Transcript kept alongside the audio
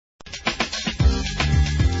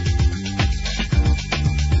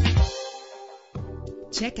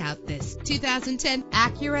Check out this 2010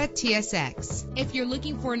 Acura TSX. If you're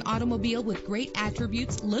looking for an automobile with great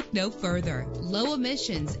attributes, look no further. Low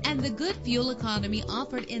emissions and the good fuel economy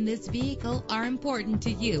offered in this vehicle are important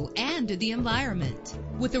to you and to the environment.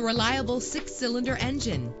 With a reliable 6-cylinder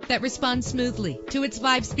engine that responds smoothly to its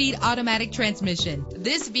 5-speed automatic transmission,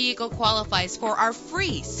 this vehicle qualifies for our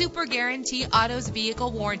free Super Guarantee Autos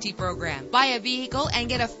Vehicle Warranty Program. Buy a vehicle and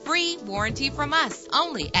get a free warranty from us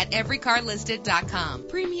only at everycarlisted.com.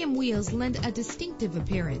 Premium wheels lend a distinctive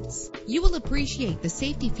appearance. You will appreciate the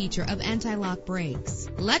safety feature of anti-lock brakes.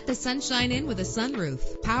 Let the sunshine in with a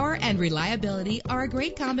sunroof. Power and reliability are a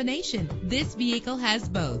great combination. This vehicle has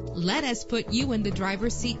both. Let us put you in the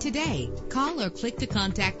driver's seat today. Call or click to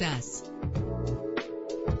contact us.